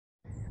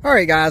All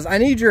right, guys, I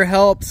need your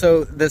help.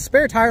 So the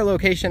spare tire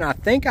location, I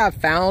think I've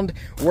found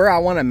where I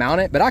want to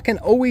mount it, but I can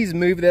always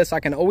move this.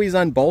 I can always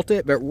unbolt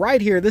it. But right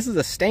here, this is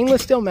a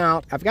stainless steel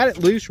mount. I've got it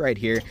loose right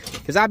here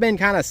because I've been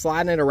kind of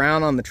sliding it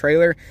around on the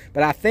trailer,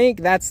 but I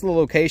think that's the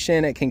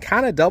location. It can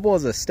kind of double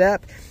as a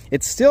step.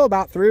 It's still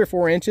about 3 or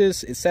 4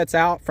 inches. It sets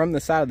out from the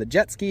side of the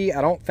jet ski.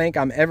 I don't think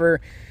I'm ever,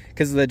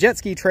 because the jet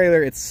ski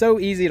trailer, it's so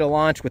easy to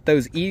launch with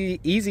those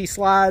easy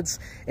slides.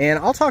 And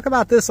I'll talk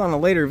about this on a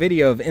later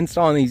video of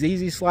installing these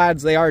easy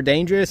slides. They are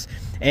dangerous,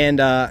 and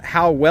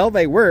how well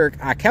they work.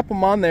 I kept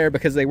them on there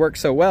because they work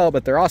so well,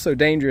 but they're also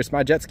dangerous.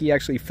 My jet ski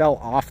actually fell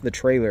off the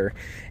trailer.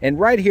 And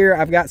right here,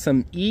 I've got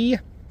some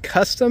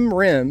custom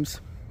rims.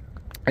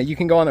 You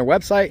can go on their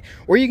website,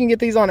 or you can get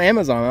these on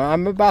Amazon.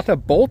 I'm about to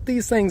bolt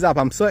these things up.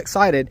 I'm so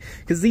excited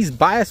because these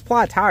bias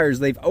ply tires,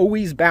 they've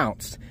always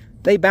bounced.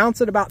 They bounce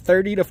at about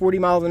 30 to 40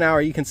 miles an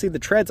hour. You can see the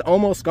tread's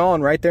almost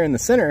gone right there in the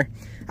center.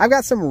 I've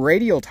got some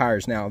radial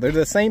tires now. They're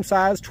the same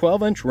size,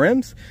 12-inch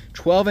rims,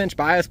 12-inch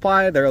bias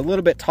ply. They're a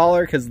little bit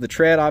taller because the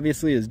tread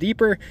obviously is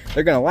deeper.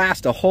 They're gonna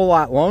last a whole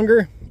lot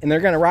longer, and they're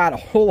gonna ride a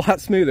whole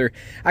lot smoother.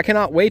 I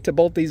cannot wait to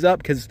bolt these up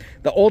because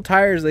the old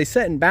tires, they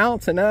sit and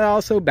bounce, and that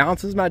also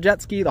bounces my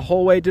jet ski the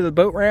whole way to the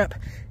boat ramp,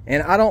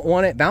 and I don't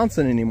want it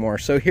bouncing anymore.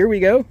 So here we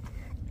go.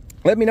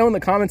 Let me know in the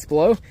comments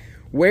below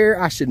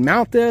where I should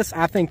mount this.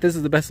 I think this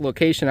is the best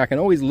location. I can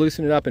always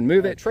loosen it up and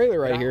move it. Trailer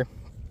right here,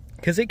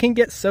 because it can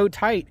get so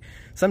tight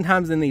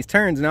sometimes in these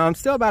turns. Now I'm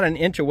still about an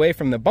inch away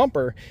from the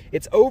bumper.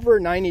 It's over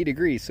 90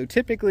 degrees. So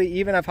typically,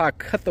 even if I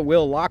cut the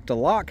wheel lock to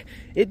lock,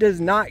 it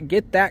does not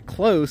get that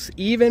close,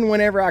 even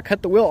whenever I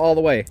cut the wheel all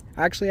the way.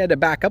 I actually had to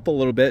back up a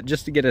little bit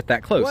just to get it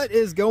that close. What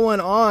is going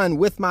on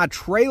with my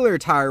trailer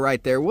tire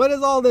right there? What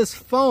is all this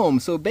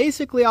foam? So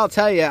basically, I'll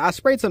tell you, I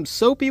sprayed some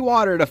soapy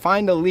water to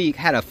find a leak,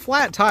 had a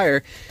flat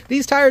tire.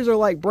 These tires are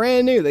like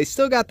brand new. They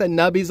still got the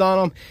nubbies on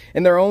them,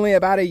 and they're only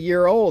about a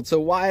year old. So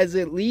why is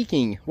it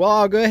leaking? Well,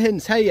 I'll go ahead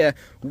and tell you,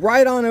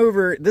 right on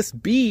over this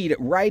bead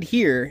right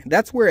here,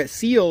 that's where it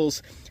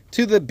seals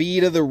to the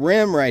bead of the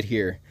rim right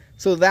here.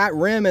 So that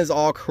rim is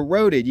all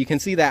corroded. You can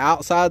see the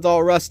outside's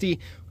all rusty.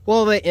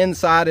 Well, the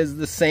inside is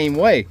the same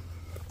way.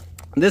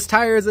 This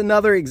tire is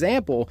another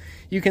example.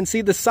 You can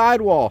see the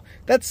sidewall.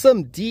 That's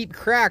some deep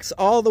cracks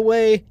all the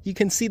way. You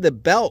can see the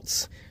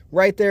belts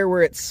right there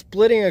where it's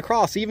splitting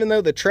across. Even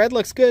though the tread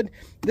looks good,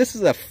 this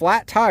is a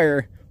flat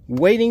tire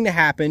waiting to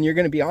happen. You're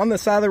gonna be on the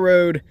side of the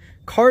road.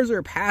 Cars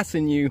are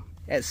passing you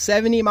at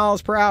 70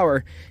 miles per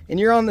hour, and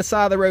you're on the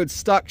side of the road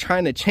stuck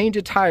trying to change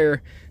a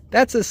tire.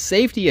 That's a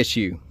safety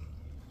issue.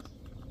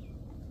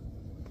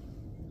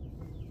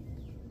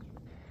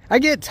 I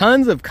get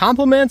tons of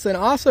compliments and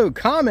also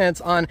comments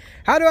on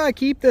how do I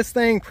keep this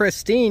thing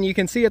pristine. You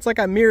can see it's like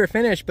a mirror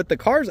finish, but the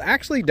car's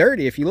actually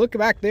dirty. If you look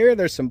back there,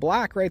 there's some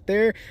black right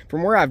there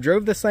from where I've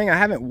drove this thing. I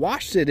haven't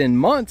washed it in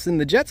months, and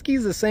the jet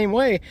ski's the same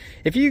way.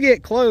 If you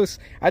get close,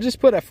 I just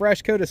put a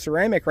fresh coat of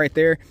ceramic right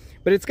there,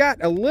 but it's got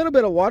a little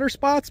bit of water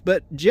spots,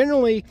 but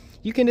generally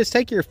you can just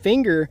take your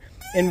finger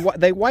and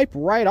they wipe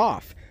right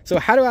off. So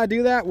how do I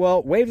do that?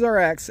 Well, Waves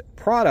RX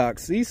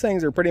products, these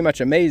things are pretty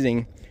much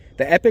amazing.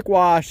 The Epic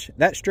Wash,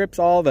 that strips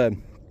all the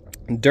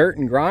dirt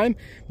and grime,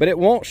 but it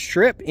won't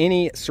strip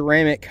any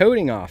ceramic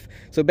coating off.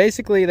 So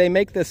basically they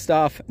make this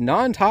stuff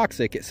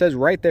non-toxic. It says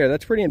right there,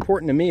 that's pretty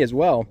important to me as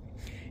well.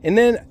 And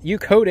then you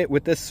coat it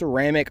with this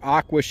ceramic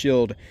aqua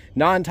shield,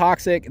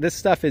 non-toxic. This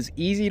stuff is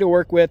easy to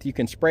work with. You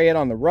can spray it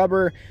on the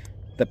rubber,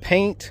 the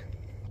paint,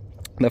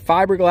 the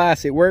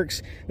fiberglass. It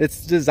works.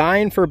 It's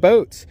designed for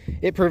boats.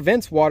 It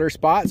prevents water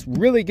spots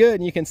really good.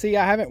 And you can see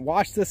I haven't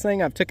washed this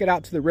thing. I've took it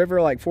out to the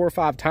river like 4 or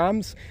 5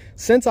 times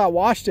since I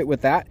washed it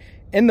with that.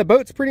 And the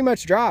boat's pretty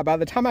much dry. By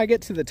the time I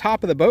get to the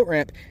top of the boat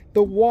ramp,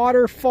 the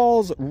water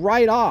falls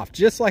right off,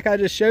 just like I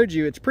just showed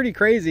you. It's pretty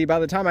crazy. By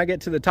the time I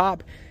get to the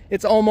top,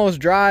 it's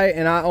almost dry,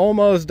 and I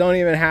almost don't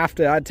even have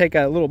to. I take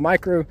a little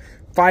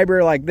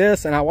microfiber like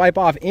this, and I wipe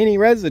off any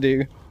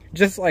residue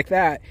just like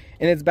that,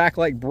 and it's back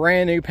like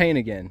brand new paint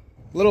again.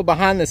 Little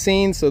behind the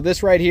scenes. So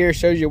this right here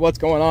shows you what's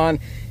going on.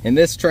 And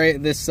this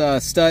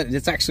stud,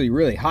 it's actually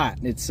really hot.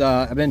 It's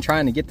I've been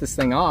trying to get this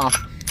thing off,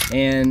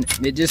 and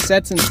it just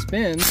sets and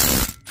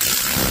spins.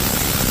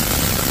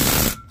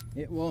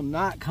 It will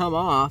not come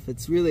off.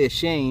 It's really a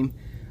shame.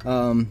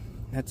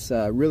 That's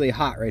really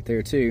hot right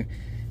there too.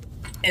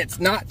 It's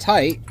not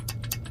tight,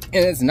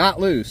 and it's not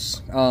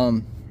loose.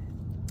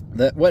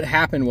 What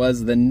happened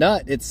was the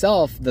nut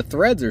itself, the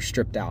threads are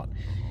stripped out.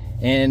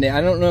 And I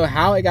don't know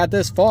how it got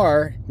this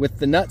far with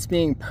the nuts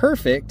being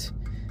perfect,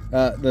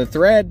 the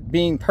thread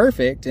being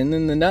perfect, and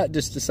then the nut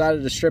just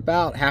decided to strip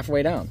out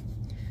halfway down.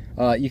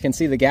 You can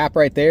see the gap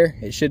right there.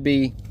 It should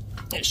be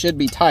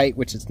tight,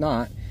 which it's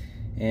not.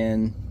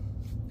 And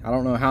I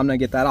don't know how I'm gonna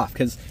get that off,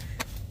 because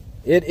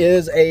it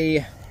is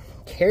a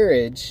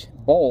carriage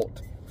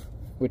bolt,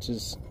 which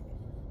is,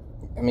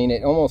 I mean,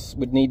 it almost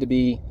would need to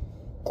be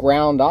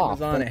ground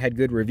off. Amazon, it had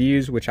good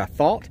reviews, which I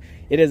thought.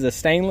 It is a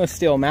stainless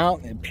steel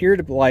mount. It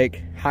appeared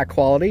like high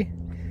quality.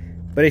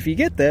 But if you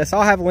get this,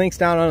 I'll have links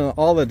down on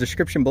all the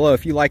description below.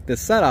 If you like this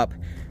setup,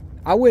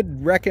 I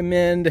would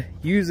recommend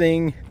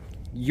using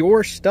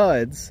your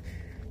studs.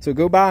 So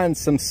go buy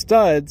some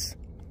studs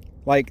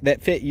like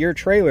that fit your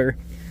trailer,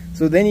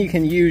 so then you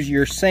can use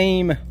your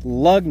same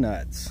lug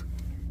nuts.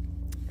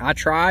 I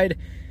tried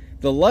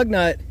the lug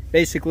nut.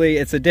 Basically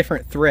it's a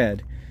different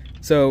thread.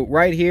 So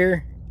right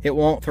here it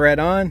won't thread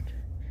on.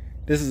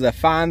 This is a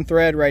fine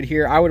thread right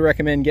here. I would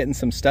recommend getting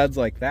some studs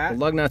like that. The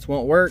lug nuts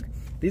won't work.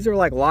 These are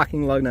like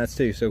locking lug nuts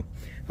too, so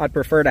I'd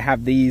prefer to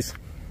have these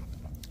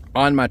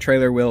on my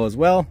trailer wheel as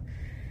well.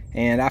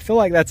 And I feel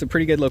like that's a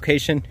pretty good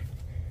location.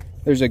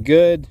 There's a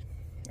good,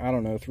 I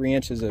don't know, 3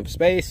 inches of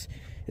space.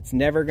 It's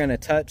never gonna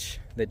touch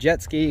the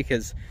jet ski,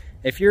 because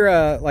if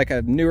you're like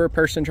a newer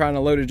person trying to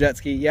load a jet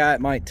ski, yeah,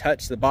 it might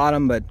touch the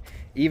bottom, but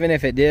even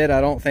if it did, I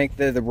don't think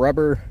that the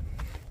rubber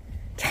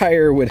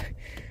tire would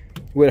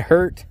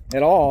hurt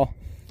at all.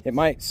 It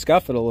might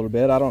scuff it a little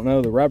bit. I don't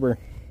know, the rubber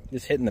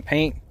just hitting the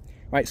paint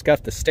might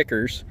scuff the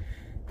stickers.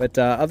 But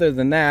other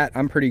than that,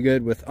 I'm pretty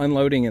good with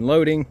unloading and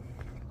loading.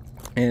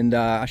 And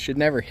I should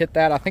never hit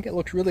that. I think it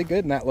looks really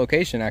good in that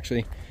location,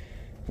 actually.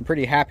 I'm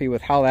pretty happy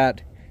with how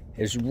that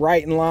is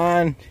right in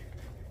line.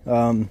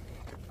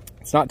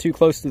 It's not too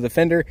close to the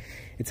fender.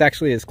 It's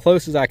actually as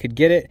close as I could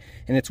get it,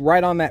 and it's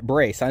right on that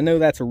brace. I know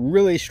that's a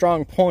really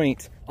strong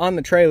point on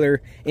the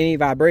trailer. Any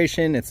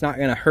vibration, it's not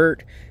gonna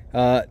hurt.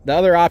 The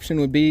other option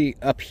would be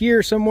up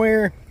here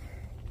somewhere,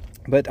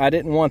 but I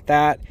didn't want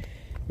that.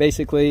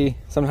 Basically,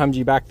 sometimes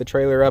you back the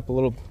trailer up a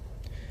little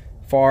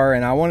far,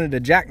 and I wanted to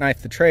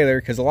jackknife the trailer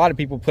because a lot of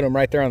people put them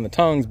right there on the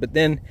tongues, but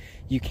then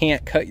you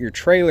can't cut your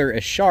trailer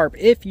as sharp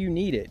if you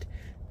need it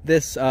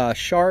this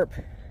sharp.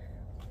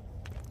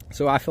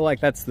 So I feel like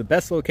that's the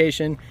best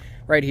location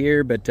right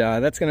here, but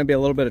that's going to be a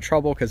little bit of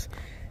trouble because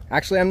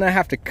actually I'm going to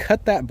have to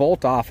cut that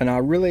bolt off, and I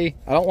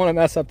don't want to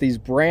mess up these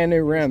brand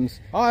new rims.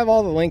 I'll have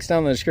all the links down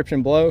in the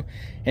description below.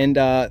 And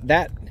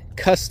that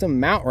custom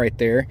mount right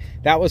there,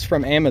 that was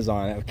from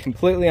Amazon,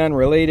 completely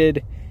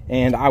unrelated,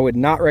 and I would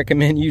not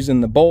recommend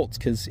using the bolts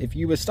because if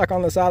you was stuck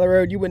on the side of the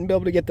road, you wouldn't be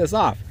able to get this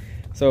off.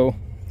 So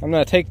I'm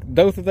going to take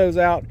both of those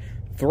out,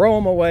 throw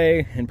them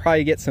away, and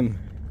probably get some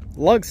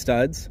lug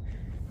studs,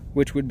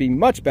 which would be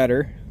much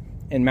better,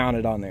 and mount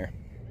it on there.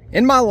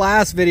 In my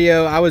last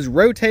video, I was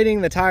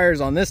rotating the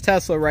tires on this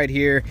Tesla right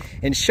here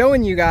and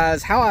showing you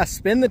guys how I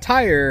spin the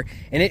tire,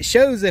 and it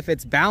shows if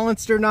it's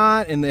balanced or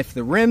not and if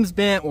the rim's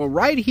bent. Well,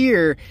 right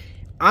here,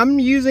 I'm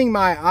using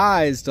my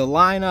eyes to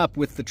line up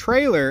with the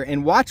trailer,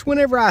 and watch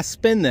whenever I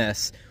spin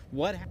this.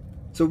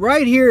 So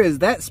right here, as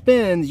that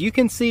spins, you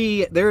can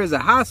see there is a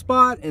high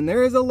spot and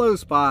there is a low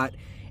spot.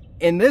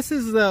 And this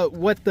is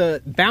what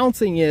the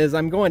bouncing is.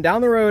 I'm going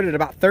down the road at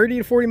about 30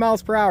 to 40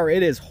 miles per hour.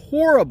 It is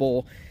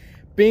horrible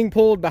being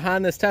pulled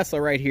behind this Tesla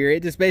right here.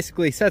 It just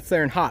basically sits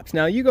there and hops.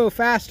 Now you go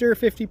faster,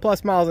 50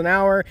 plus miles an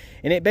hour,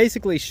 and it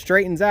basically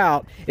straightens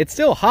out. It's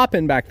still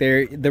hopping back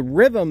there. The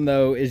rhythm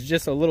though is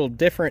just a little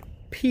different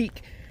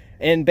peak,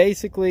 and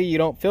basically you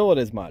don't feel it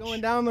as much.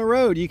 Going down the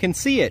road, you can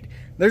see it.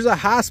 There's a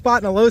high spot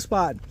and a low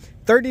spot.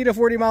 30 to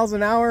 40 miles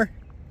an hour,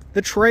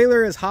 the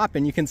trailer is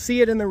hopping. You can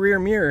see it in the rear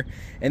mirror,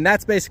 and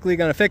that's basically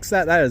going to fix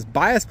that. That is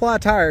bias ply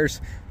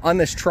tires on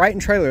this Triton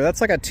trailer. That's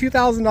like a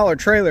 $2,000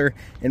 trailer,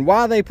 and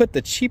while they put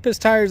the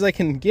cheapest tires they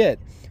can get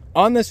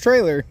on this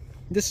trailer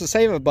just to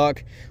save a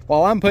buck,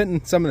 while I'm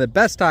putting some of the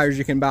best tires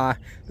you can buy,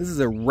 this is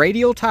a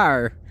radial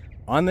tire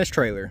on this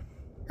trailer.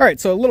 All right,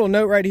 so a little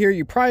note right here,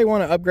 you probably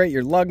want to upgrade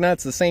your lug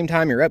nuts the same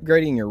time you're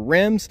upgrading your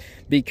rims,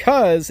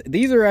 because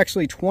these are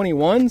actually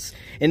 21s,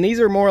 and these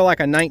are more like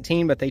a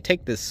 19, but they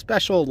take this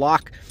special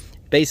lock,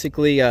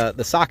 basically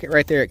the socket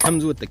right there, it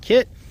comes with the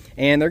kit,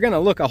 and they're going to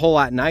look a whole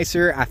lot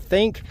nicer. I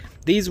think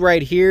these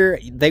right here,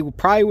 they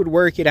probably would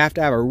work. You'd have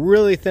to have a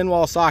really thin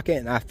wall socket,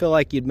 and I feel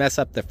like you'd mess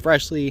up the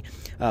freshly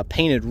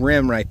painted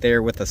rim right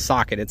there with the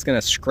socket. It's going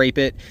to scrape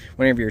it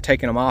whenever you're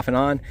taking them off and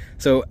on.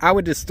 So I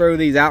would just throw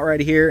these out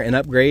right here and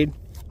upgrade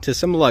to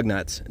some lug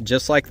nuts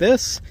just like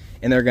this,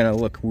 and they're going to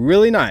look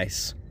really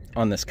nice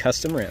on this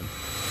custom rim.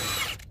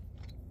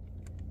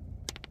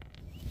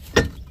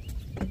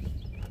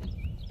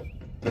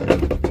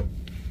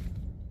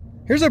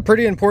 Here's a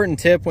pretty important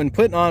tip when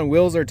putting on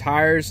wheels or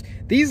tires.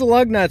 These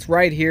lug nuts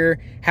right here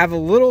have a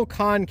little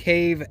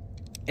concave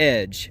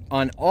edge.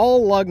 On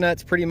all lug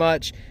nuts pretty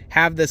much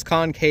have this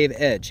concave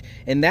edge,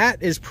 and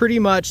that is pretty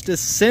much to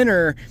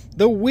center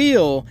the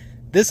wheel.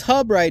 This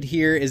hub right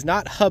here is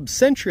not hub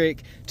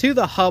centric to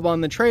the hub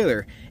on the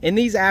trailer, and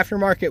these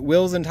aftermarket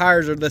wheels and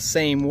tires are the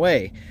same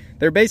way.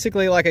 They're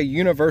basically like a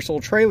universal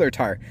trailer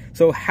tire.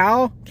 So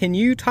how can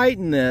you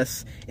tighten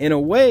this in a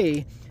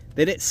way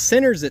that it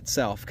centers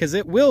itself? Because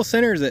it will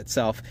center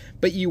itself,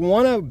 but you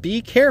want to be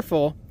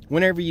careful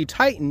whenever you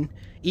tighten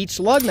each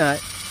lug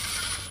nut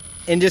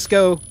and just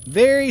go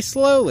very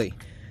slowly.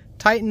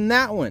 Tighten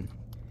that one,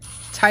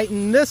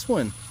 tighten this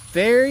one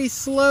very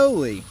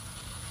slowly.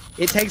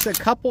 It takes a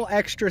couple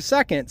extra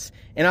seconds,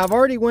 and I've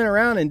already went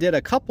around and did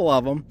a couple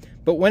of them,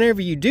 but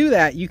whenever you do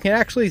that, you can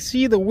actually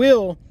see the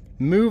wheel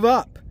move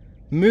up,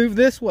 move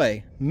this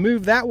way,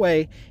 move that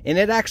way, and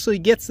it actually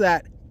gets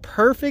that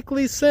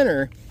perfectly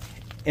center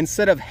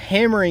instead of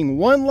hammering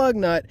one lug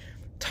nut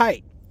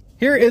tight.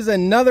 Here is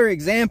another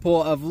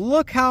example of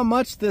look how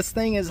much this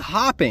thing is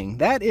hopping.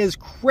 That is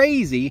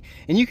crazy.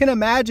 And you can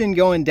imagine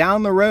going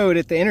down the road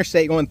at the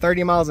interstate going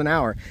 30 miles an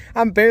hour.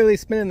 I'm barely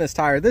spinning this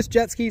tire. This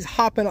jet ski's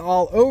hopping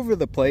all over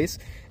the place,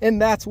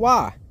 and that's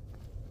why.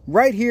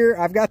 Right here,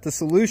 I've got the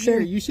solution.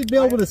 Here, you should be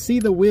able to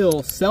see the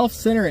wheel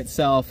self-center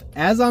itself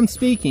as I'm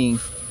speaking.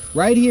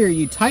 Right here,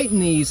 you tighten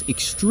these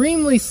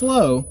extremely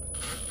slow,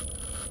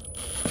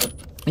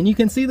 and you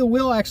can see the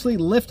wheel actually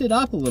lifted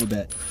up a little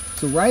bit.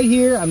 So right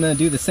here, I'm gonna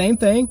do the same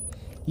thing.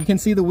 You can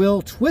see the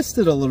wheel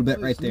twisted a little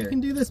bit right there. You can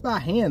do this by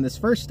hand. This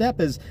first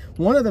step is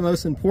one of the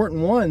most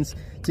important ones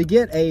to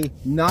get a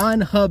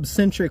non-hub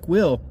centric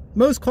wheel.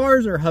 Most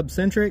cars are hub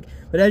centric,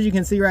 but as you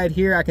can see right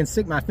here, I can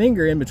stick my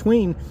finger in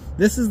between.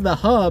 This is the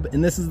hub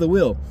and this is the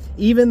wheel.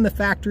 Even the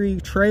factory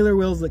trailer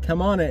wheels that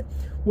come on it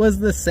was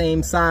the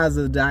same size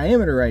of the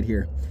diameter right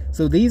here.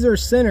 So these are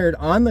centered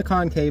on the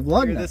concave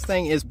lug nuts. This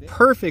thing is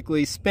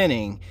perfectly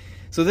spinning.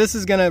 So this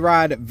is gonna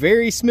ride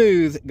very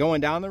smooth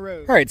going down the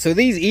road. All right, so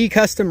these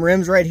E-Custom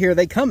rims right here,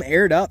 they come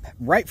aired up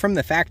right from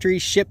the factory,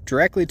 shipped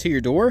directly to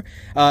your door.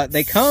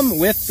 They come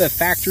with the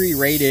factory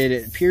rated,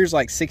 it appears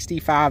like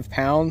 65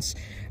 pounds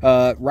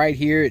right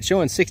here. It's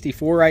showing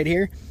 64 right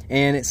here.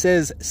 And it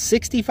says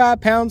 65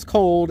 pounds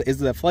cold is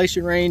the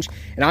inflation range.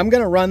 And I'm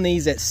gonna run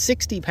these at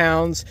 60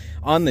 pounds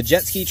on the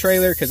jet ski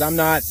trailer because I'm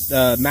not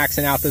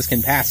maxing out this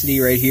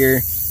capacity right here.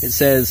 It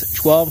says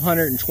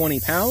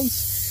 1,220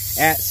 pounds.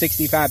 At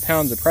 65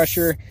 pounds of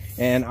pressure,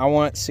 and I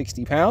want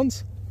 60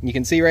 pounds. You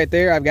can see right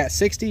there, I've got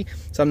 60.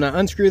 So I'm gonna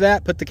unscrew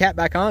that, put the cap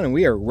back on, and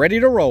we are ready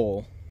to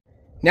roll.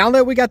 Now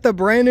that we got the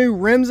brand new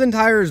rims and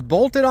tires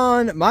bolted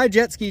on my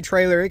jet ski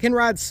trailer, it can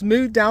ride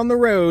smooth down the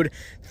road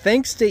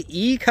thanks to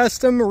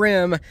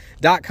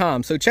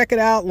ecustomrim.com. So check it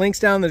out, links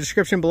down in the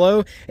description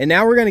below. And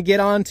now we're gonna get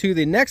on to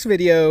the next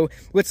video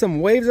with some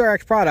Waves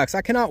RX products.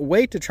 I cannot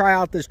wait to try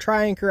out this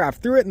tri-anchor. I've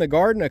threw it in the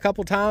garden a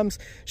couple times,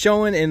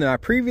 showing in my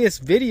previous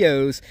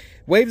videos.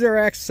 Waves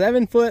RX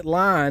 7-foot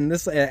line,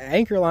 this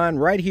anchor line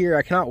right here.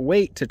 I cannot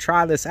wait to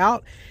try this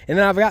out. And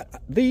then I've got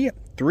the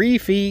 3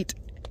 feet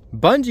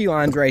bungee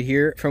lines right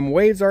here from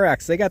Waves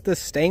RX. They got this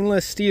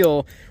stainless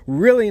steel,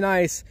 really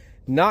nice,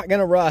 not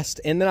gonna rust.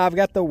 And then I've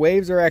got the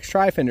Waves RX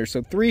tri-fender.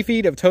 So 3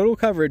 feet of total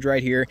coverage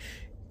right here.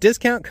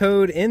 Discount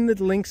code in the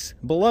links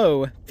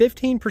below,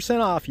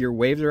 15% off your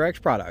Waves RX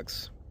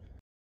products.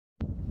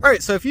 All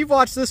right, so if you've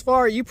watched this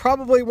far, you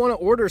probably want to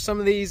order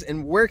some of these,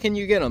 and where can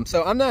you get them?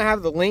 So I'm gonna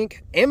have the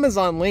link,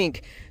 Amazon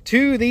link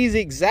to these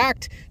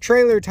exact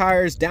trailer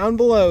tires down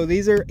below.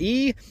 These are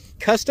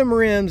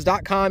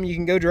ecustomrims.com. You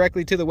can go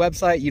directly to the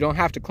website. You don't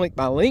have to click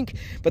my link,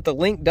 but the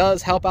link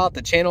does help out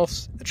the channel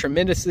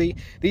tremendously.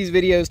 These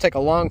videos take a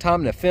long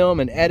time to film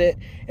and edit,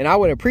 and I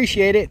would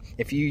appreciate it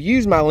if you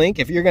use my link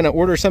if you're gonna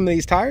order some of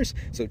these tires.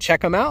 So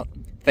check them out.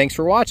 Thanks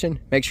for watching.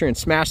 Make sure and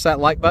smash that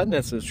like button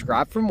and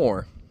subscribe for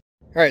more.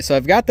 All right, so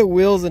I've got the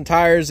wheels and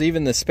tires,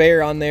 even the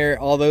spare on there,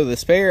 although the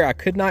spare I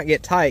could not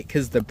get tight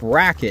because the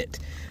bracket,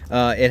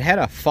 it had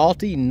a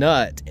faulty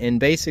nut, and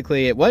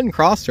basically it wasn't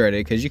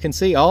cross-threaded because you can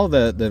see all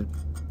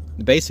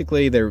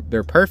basically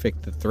they're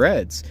perfect, the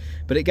threads,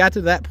 but it got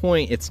to that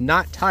point, it's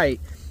not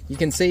tight. You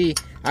can see,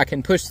 I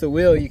can push the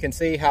wheel, you can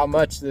see how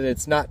much that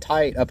it's not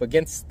tight up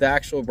against the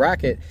actual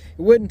bracket.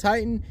 It wouldn't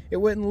tighten, it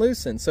wouldn't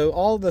loosen. So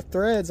all the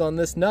threads on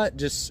this nut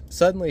just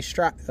suddenly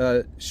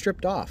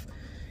stripped off.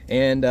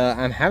 And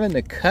I'm having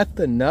to cut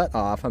the nut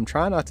off. I'm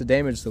trying not to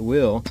damage the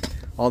wheel,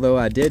 although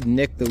I did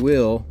nick the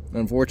wheel,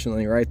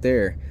 unfortunately, right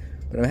there.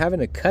 But I'm having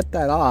to cut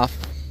that off.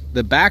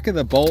 The back of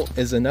the bolt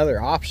is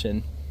another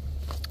option,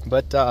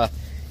 but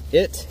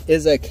it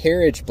is a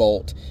carriage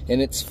bolt,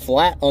 and it's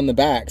flat on the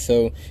back.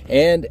 So,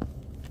 and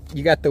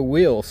you got the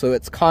wheel, so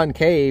it's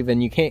concave,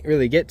 and you can't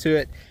really get to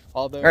it.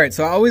 Although, all right,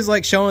 so I always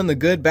like showing the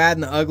good, bad,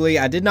 and the ugly.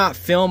 I did not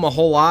film a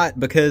whole lot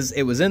because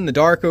it was in the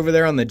dark over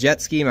there on the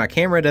jet ski. My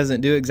camera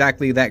doesn't do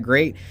exactly that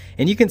great.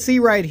 And you can see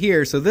right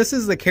here, so this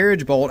is the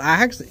carriage bolt.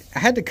 I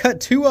had to cut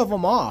 2 of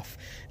them off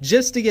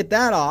just to get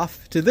that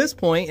off to this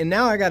point, and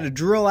now I got to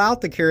drill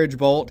out the carriage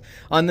bolt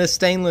on this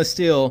stainless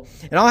steel.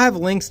 And I'll have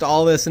links to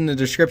all this in the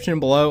description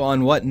below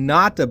on what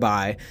not to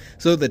buy.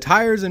 So the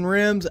tires and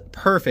rims,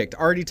 perfect.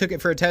 Already took it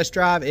for a test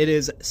drive. It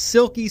is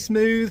silky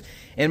smooth,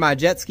 and my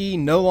jet ski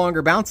no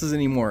longer bounces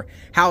anymore.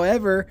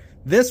 However,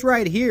 this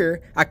right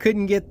here, I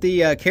couldn't get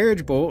the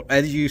carriage bolt,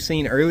 as you've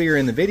seen earlier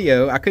in the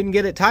video. I couldn't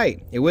get it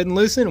tight. It wouldn't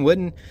loosen,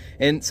 wouldn't,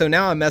 and so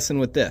now I'm messing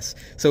with this.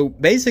 So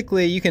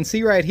basically, you can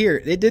see right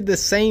here, it did the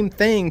same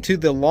thing to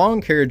the long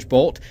carriage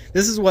bolt.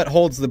 This is what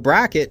holds the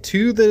bracket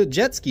to the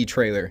jet ski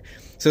trailer.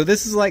 So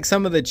this is like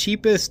some of the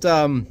cheapest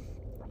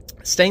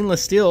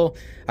stainless steel,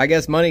 I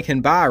guess, money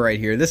can buy right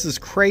here. This is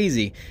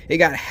crazy. It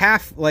got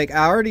half, like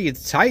I already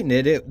tightened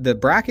it. The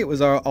bracket was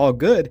all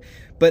good,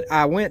 but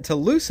I went to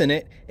loosen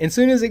it, and as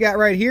soon as it got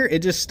right here, it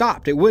just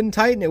stopped. It wouldn't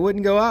tighten, it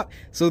wouldn't go out.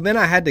 So then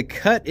I had to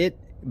cut it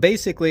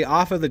basically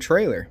off of the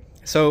trailer.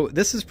 So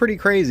this is pretty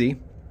crazy.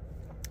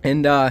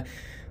 And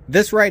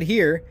this right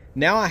here,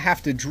 now I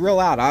have to drill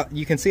out.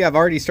 You can see I've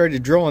already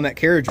started drilling that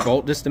carriage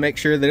bolt just to make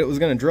sure that it was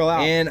going to drill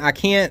out. And I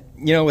can't,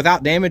 you know,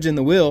 without damaging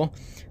the wheel,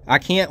 I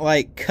can't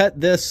like cut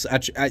this.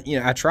 You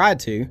know, I tried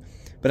to,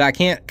 but I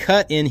can't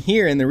cut in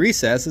here in the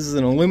recess. This is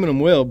an aluminum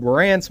wheel,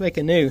 brand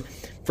spanking new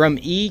from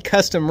E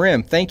Custom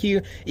Rim. Thank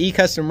you, E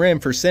Custom Rim,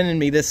 for sending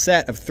me this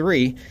set of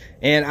 3.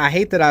 And I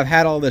hate that I've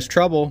had all this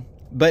trouble,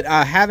 but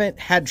I haven't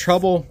had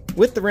trouble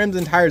with the rims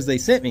and tires they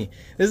sent me.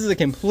 This is a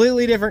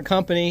completely different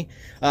company.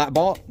 I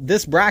bought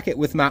this bracket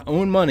with my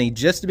own money,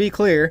 just to be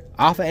clear,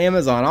 off of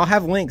Amazon. I'll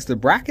have links. The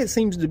bracket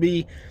seems to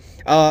be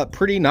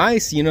pretty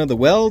nice. You know, the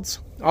welds,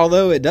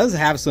 although it does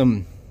have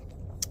some,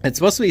 it's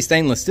supposed to be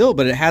stainless steel,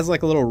 but it has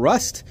like a little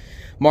rust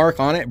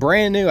mark on it.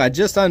 Brand new. I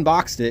just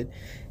unboxed it.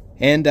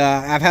 And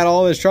I've had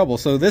all this trouble.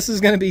 So this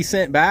is going to be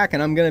sent back,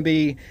 and I'm going to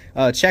be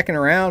checking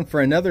around for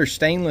another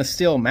stainless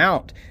steel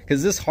mount,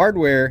 because this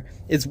hardware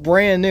is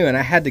brand new, and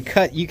I had to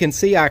cut, you can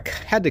see I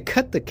had to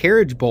cut the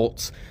carriage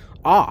bolts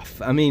off.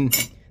 I mean,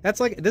 that's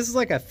like, this is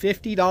like a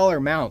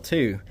 $50 mount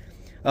too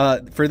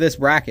for this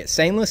bracket.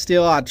 Stainless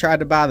steel, I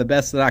tried to buy the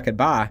best that I could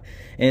buy,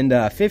 and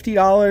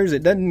 $50,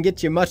 it doesn't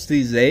get you much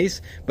these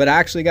days, but I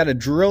actually got to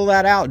drill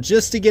that out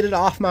just to get it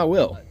off my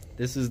wheel.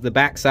 This is the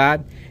back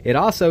side. It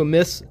also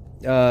this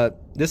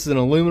is an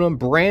aluminum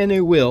brand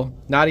new wheel,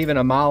 not even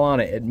a mile on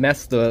it. It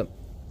messed the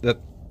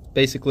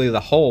basically the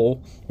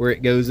hole where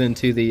it goes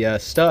into the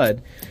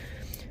stud.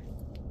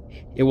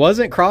 It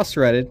wasn't cross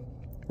threaded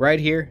right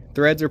here.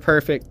 Threads are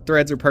perfect.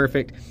 Threads are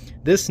perfect.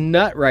 This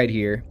nut right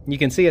here, you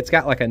can see it's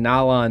got like a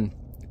nylon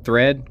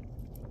thread.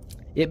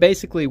 It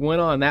basically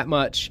went on that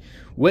much,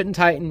 wouldn't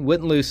tighten,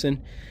 wouldn't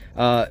loosen.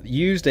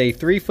 Used a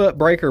 3-foot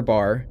breaker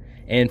bar,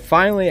 and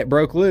finally it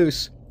broke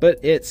loose. But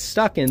it's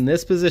stuck in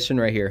this position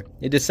right here.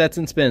 It just sets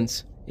and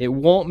spins. It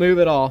won't move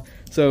at all.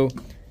 So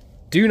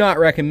do not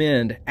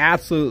recommend,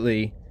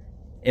 absolutely,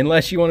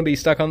 unless you want to be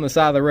stuck on the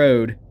side of the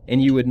road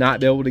and you would not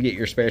be able to get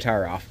your spare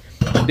tire off.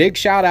 Big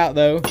shout out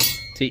though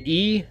to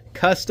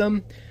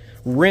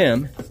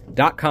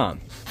ecustomrim.com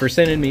for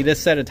sending me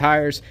this set of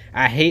tires.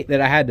 I hate that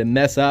I had to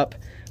mess up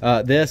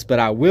this, but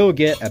I will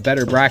get a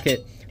better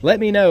bracket. Let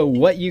me know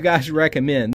what you guys recommend.